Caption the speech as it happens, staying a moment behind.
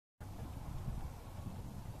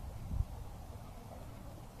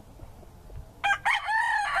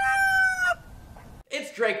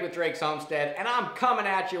It's Drake with Drake's Homestead, and I'm coming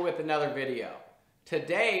at you with another video.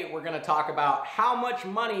 Today, we're going to talk about how much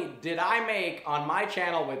money did I make on my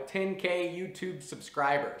channel with 10K YouTube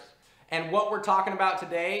subscribers. And what we're talking about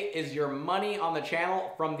today is your money on the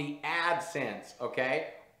channel from the AdSense, okay?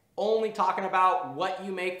 Only talking about what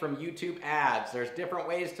you make from YouTube ads. There's different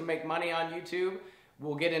ways to make money on YouTube.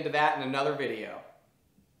 We'll get into that in another video.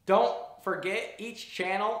 Don't forget, each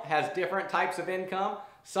channel has different types of income.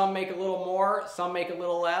 Some make a little more, some make a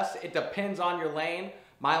little less. It depends on your lane.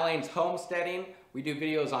 My lane's homesteading. We do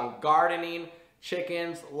videos on gardening,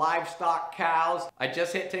 chickens, livestock, cows. I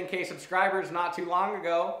just hit 10K subscribers not too long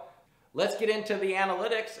ago. Let's get into the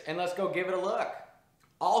analytics and let's go give it a look.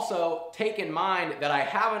 Also, take in mind that I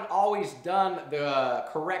haven't always done the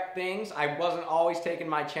correct things. I wasn't always taking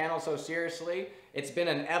my channel so seriously. It's been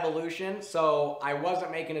an evolution, so I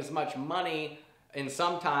wasn't making as much money in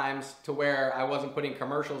some times to where I wasn't putting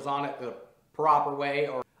commercials on it the proper way.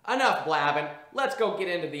 Or enough blabbing, let's go get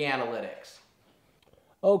into the analytics.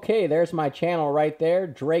 Okay, there's my channel right there,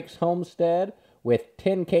 Drake's Homestead, with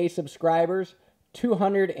 10K subscribers,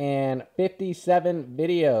 257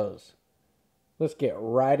 videos. Let's get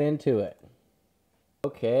right into it.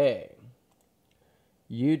 Okay,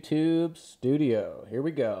 YouTube Studio, here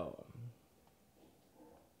we go.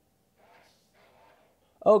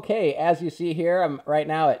 Okay, as you see here, I'm right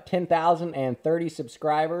now at 10,030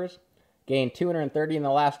 subscribers. Gained 230 in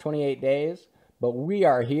the last 28 days. But we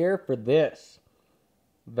are here for this,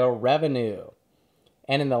 the revenue.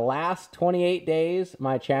 And in the last 28 days,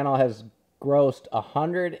 my channel has grossed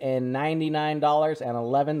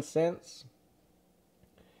 $199.11.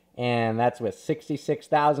 And that's with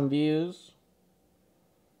 66,000 views.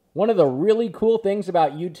 One of the really cool things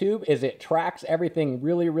about YouTube is it tracks everything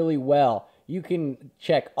really, really well. You can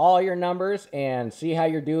check all your numbers and see how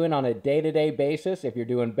you're doing on a day-to-day basis, if you're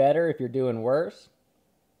doing better, if you're doing worse.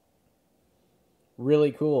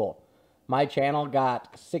 Really cool. My channel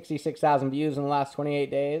got 66,000 views in the last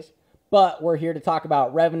 28 days, but we're here to talk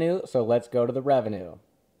about revenue, so let's go to the revenue.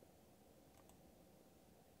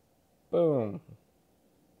 Boom.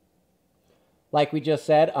 Like we just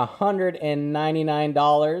said,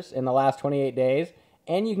 $199 in the last 28 days.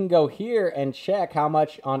 And you can go here and check how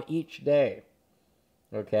much on each day.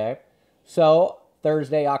 Okay. So,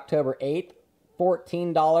 Thursday, October 8th,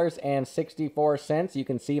 $14.64. You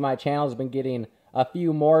can see my channel has been getting a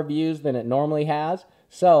few more views than it normally has.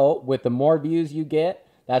 So, with the more views you get,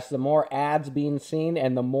 that's the more ads being seen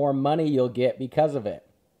and the more money you'll get because of it.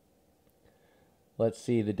 Let's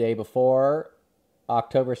see, the day before,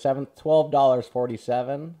 October 7th,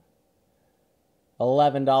 $12.47,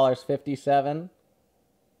 $11.57.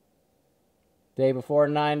 Day before,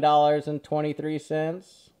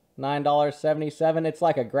 $9.23, $9.77. It's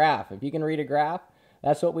like a graph. If you can read a graph,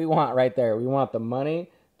 that's what we want right there. We want the money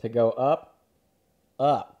to go up,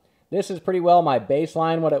 up. This is pretty well my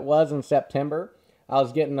baseline, what it was in September. I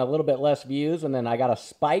was getting a little bit less views, and then I got a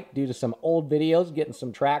spike due to some old videos getting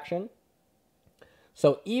some traction.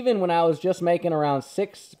 So even when I was just making around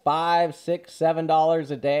 $5, $6,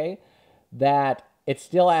 $7 a day, that it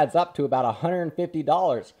still adds up to about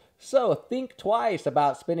 $150. So think twice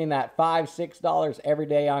about spending that $5, $6 every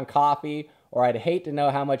day on coffee, or I'd hate to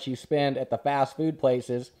know how much you spend at the fast food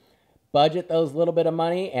places. Budget those little bit of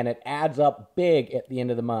money and it adds up big at the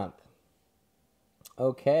end of the month.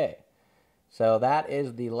 Okay, so that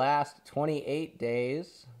is the last 28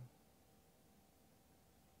 days.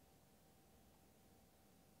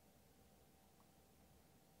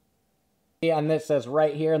 And this says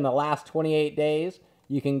right here in the last 28 days,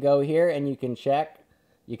 you can go here and you can check.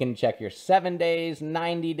 You can check your 7 days,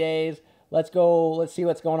 90 days. Let's see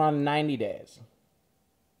what's going on in 90 days.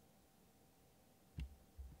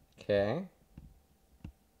 Okay.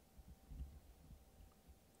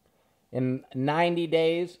 In 90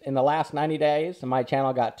 days, in the last 90 days, my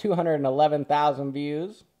channel got 211,000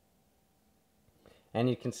 views. And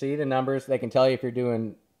you can see the numbers. They can tell you if you're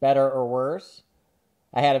doing better or worse.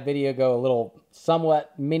 I had a video go a little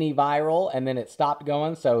somewhat mini viral and then it stopped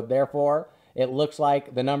going, so therefore it looks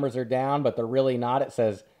like the numbers are down, but they're really not. It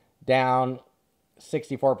says down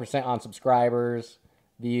 64% on subscribers,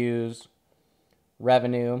 views,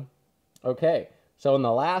 revenue. Okay, so in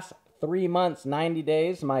the last 3 months, 90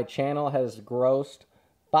 days, my channel has grossed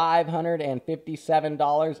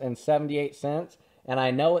 $557.78. And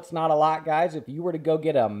I know it's not a lot, guys. If you were to go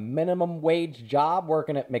get a minimum wage job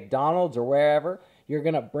working at McDonald's or wherever, you're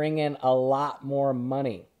going to bring in a lot more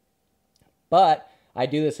money. But I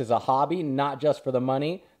do this as a hobby, not just for the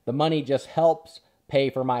money. The money just helps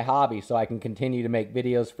pay for my hobby so I can continue to make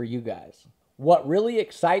videos for you guys. What really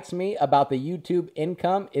excites me about the YouTube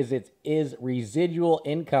income is it is residual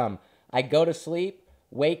income. I go to sleep,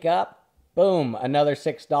 wake up, boom, another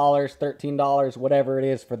 $6, $13, whatever it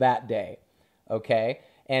is for that day. Okay?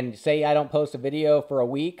 And say I don't post a video for a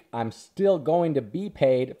week, I'm still going to be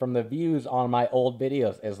paid from the views on my old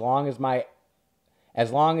videos. As long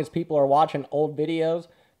as people are watching old videos,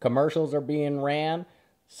 commercials are being ran.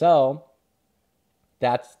 So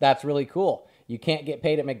that's really cool. You can't get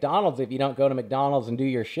paid at McDonald's if you don't go to McDonald's and do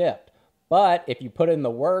your shift. But if you put in the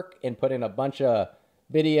work and put in a bunch of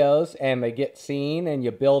videos and they get seen and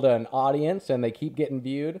you build an audience and they keep getting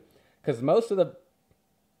viewed, because most of the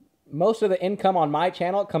income on my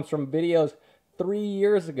channel comes from videos 3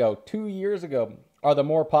 years ago, 2 years ago are the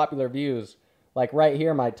more popular views. Like right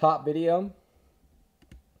here, my top video,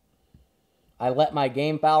 I let my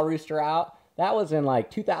game foul rooster out. That was in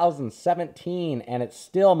like 2017, and it's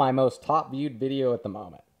still my most top viewed video at the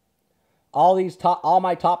moment. All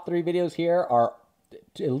my top 3 videos here are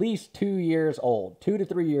at least 2 years old, 2 to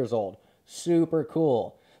 3 years old. Super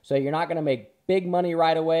cool. So you're not going to make big money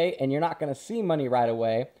right away, and you're not going to see money right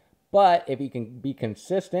away. But if you can be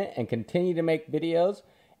consistent and continue to make videos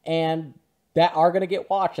and that are going to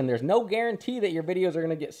get watched, and there's no guarantee that your videos are going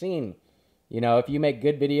to get seen. You know, if you make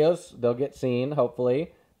good videos, they'll get seen,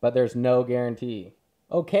 hopefully, but there's no guarantee.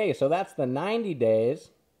 Okay, so that's the 90 days.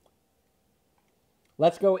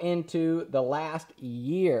 Let's go into the last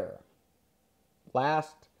year. And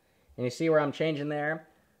you see where I'm changing there?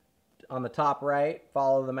 On the top right,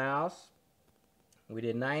 follow the mouse. We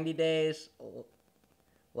did 90 days.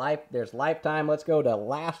 There's lifetime. Let's go to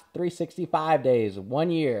last 365 days, 1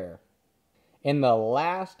 year. In the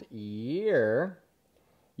last year,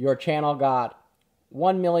 your channel got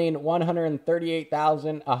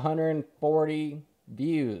 1,138,140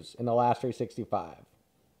 views in the last 365.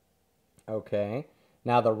 Okay.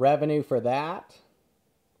 Now the revenue for that,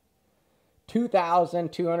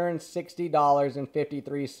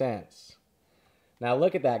 $2,260.53. Now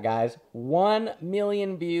look at that, guys. 1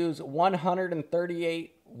 million views,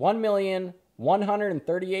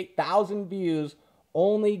 1,138,000 views,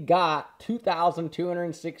 only got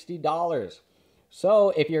 $2,260. So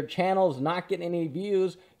if your channel's not getting any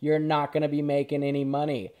views, you're not going to be making any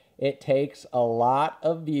money. It takes a lot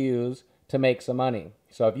of views to make some money.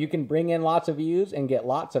 So if you can bring in lots of views and get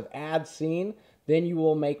lots of ads seen, then you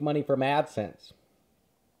will make money from AdSense.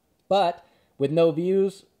 But with no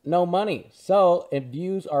views, no money. So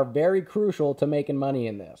views are very crucial to making money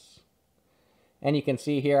in this. And you can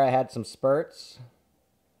see here I had some spurts.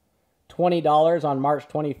 $20 on March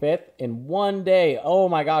 25th in 1 day. Oh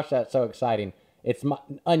my gosh, that's so exciting. It's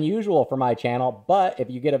unusual for my channel, but if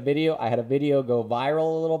you get a video, I had a video go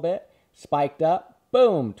viral a little bit, spiked up,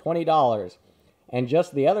 boom, $20. And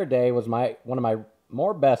just the other day was one of my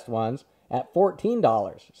more best ones at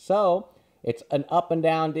 $14. So it's an up and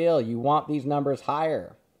down deal. You want these numbers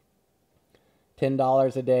higher.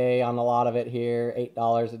 $10 a day on a lot of it here,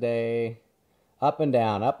 $8 a day. Up and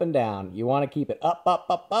down, up and down. You want to keep it up, up,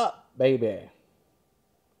 up, up, baby.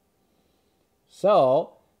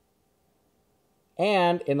 So,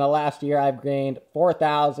 and in the last year, I've gained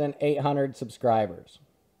 4,800 subscribers.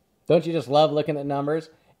 Don't you just love looking at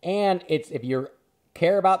numbers? And if you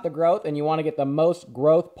care about the growth and you want to get the most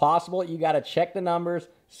growth possible, you got to check the numbers,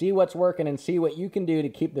 see what's working, and see what you can do to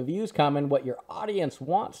keep the views coming, what your audience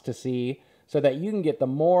wants to see, so that you can get the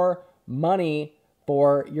more money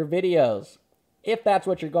for your videos, if that's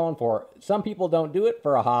what you're going for. Some people don't do it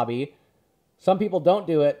for a hobby. Some people don't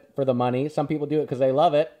do it for the money. Some people do it because they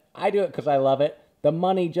love it. I do it because I love it. The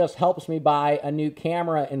money just helps me buy a new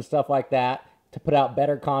camera and stuff like that to put out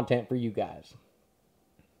better content for you guys.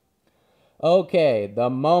 Okay,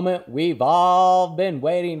 the moment we've all been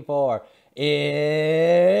waiting for.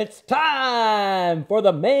 It's time for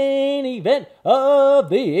the main event of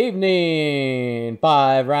the evening.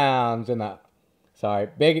 5 rounds in the... Sorry,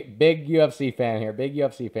 big UFC fan here. Big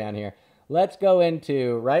UFC fan here. Let's go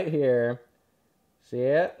into right here. See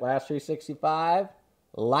it? Last 365.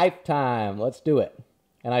 Lifetime. Let's do it.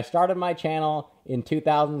 And I started my channel in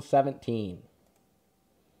 2017.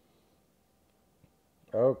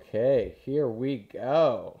 Okay, here we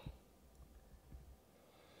go.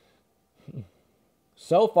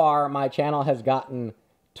 So far, my channel has gotten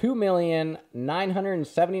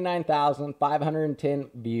 2,979,510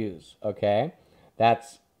 views. Okay,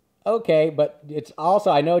 that's okay, but it's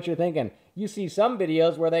also, I know what you're thinking. You see some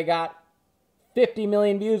videos where they got 50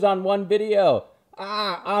 million views on one video.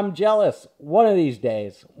 I'm jealous. One of these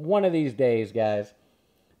days, guys.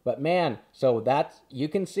 But man, so that's, you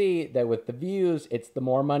can see that with the views, it's the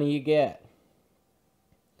more money you get.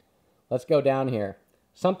 Let's go down here.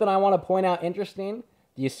 something I want to point out interesting.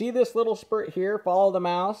 Do you see this little spurt here? Follow the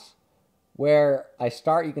mouse. Where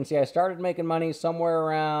you can see I started making money somewhere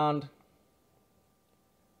around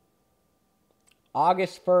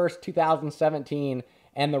August 1st, 2017.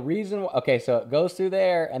 And the reason, okay, so it goes through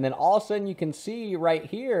there, and then all of a sudden you can see right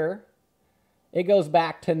here, it goes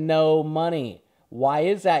back to no money. Why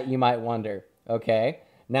is that, you might wonder? Okay,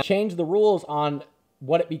 now change the rules on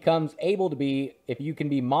what it becomes able to be, if you can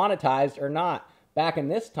be monetized or not. Back in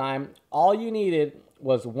this time, all you needed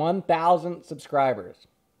was 1,000 subscribers.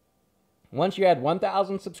 Once you had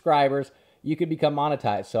 1,000 subscribers, you could become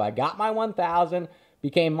monetized. So I got my 1,000,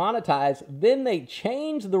 became monetized. Then they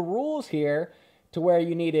changed the rules here to where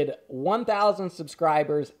you needed 1,000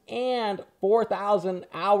 subscribers and 4,000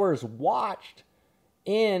 hours watched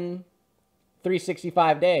in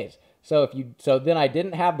 365 days. So then I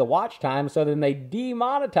didn't have the watch time, so then they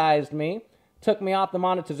demonetized me, took me off the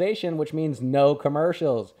monetization, which means no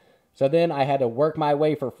commercials. So then I had to work my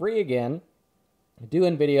way for free again,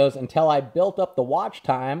 doing videos until I built up the watch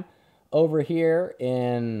time over here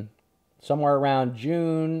in somewhere around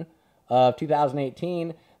June of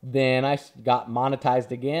 2018. Then I got monetized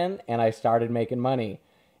again, and I started making money.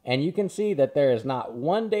 And you can see that there is not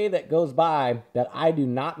one day that goes by that I do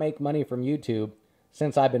not make money from YouTube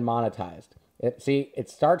since I've been monetized. See, it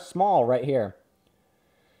starts small right here.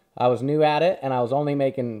 I was new at it, and I was only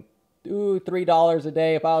making $3 a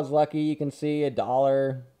day. If I was lucky, you can see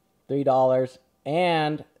 $1, $3.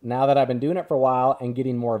 And now that I've been doing it for a while and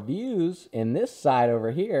getting more views in this side over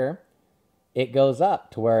here, it goes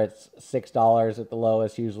up to where it's $6 at the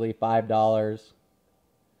lowest, usually $5.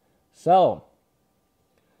 So,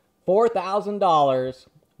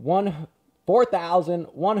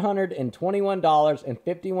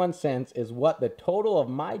 $4,121.51 is what the total of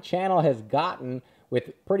my channel has gotten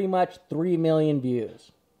with pretty much 3 million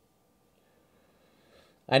views.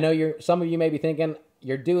 I know some of you may be thinking,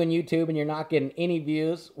 you're doing YouTube and you're not getting any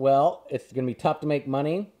views. Well, it's going to be tough to make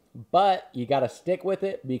money. But you got to stick with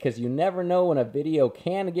it, because you never know when a video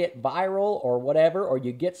can get viral or whatever, or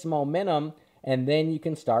you get some momentum, and then you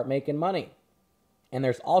can start making money. And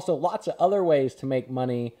there's also lots of other ways to make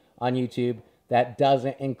money on YouTube that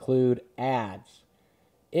doesn't include ads.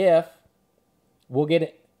 We'll get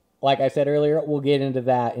it, like I said earlier, we'll get into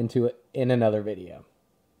that in another video.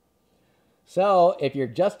 So if you're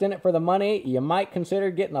just in it for the money, you might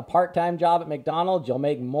consider getting a part-time job at McDonald's. You'll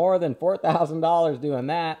make more than $4,000 doing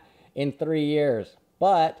that in 3 years.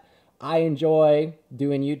 But I enjoy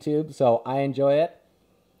doing YouTube, so I enjoy it.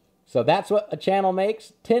 So that's what a channel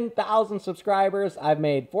makes. 10,000 subscribers. I've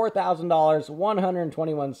made $4,000,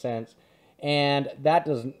 121 cents. And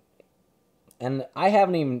I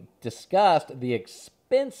haven't even discussed the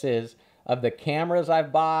expenses of the cameras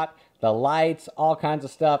I've bought, the lights, all kinds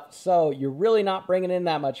of stuff. So you're really not bringing in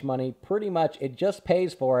that much money. Pretty much it just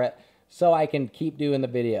pays for it so I can keep doing the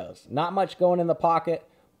videos. Not much going in the pocket,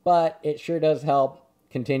 but it sure does help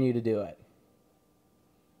continue to do it.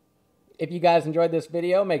 If you guys enjoyed this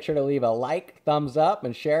video, make sure to leave a like, thumbs up,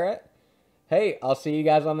 and share it. Hey, I'll see you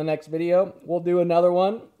guys on the next video. We'll do another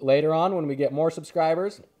one later on when we get more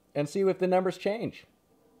subscribers and see if the numbers change.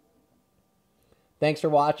 Thanks for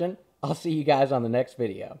watching. I'll see you guys on the next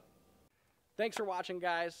video. Thanks for watching,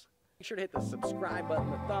 guys. Make sure to hit the subscribe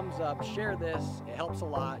button, the thumbs up, share this. It helps a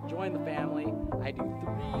lot. Join the family. I do 3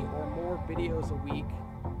 or more videos a week.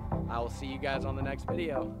 I will see you guys on the next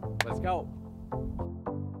video. Let's go.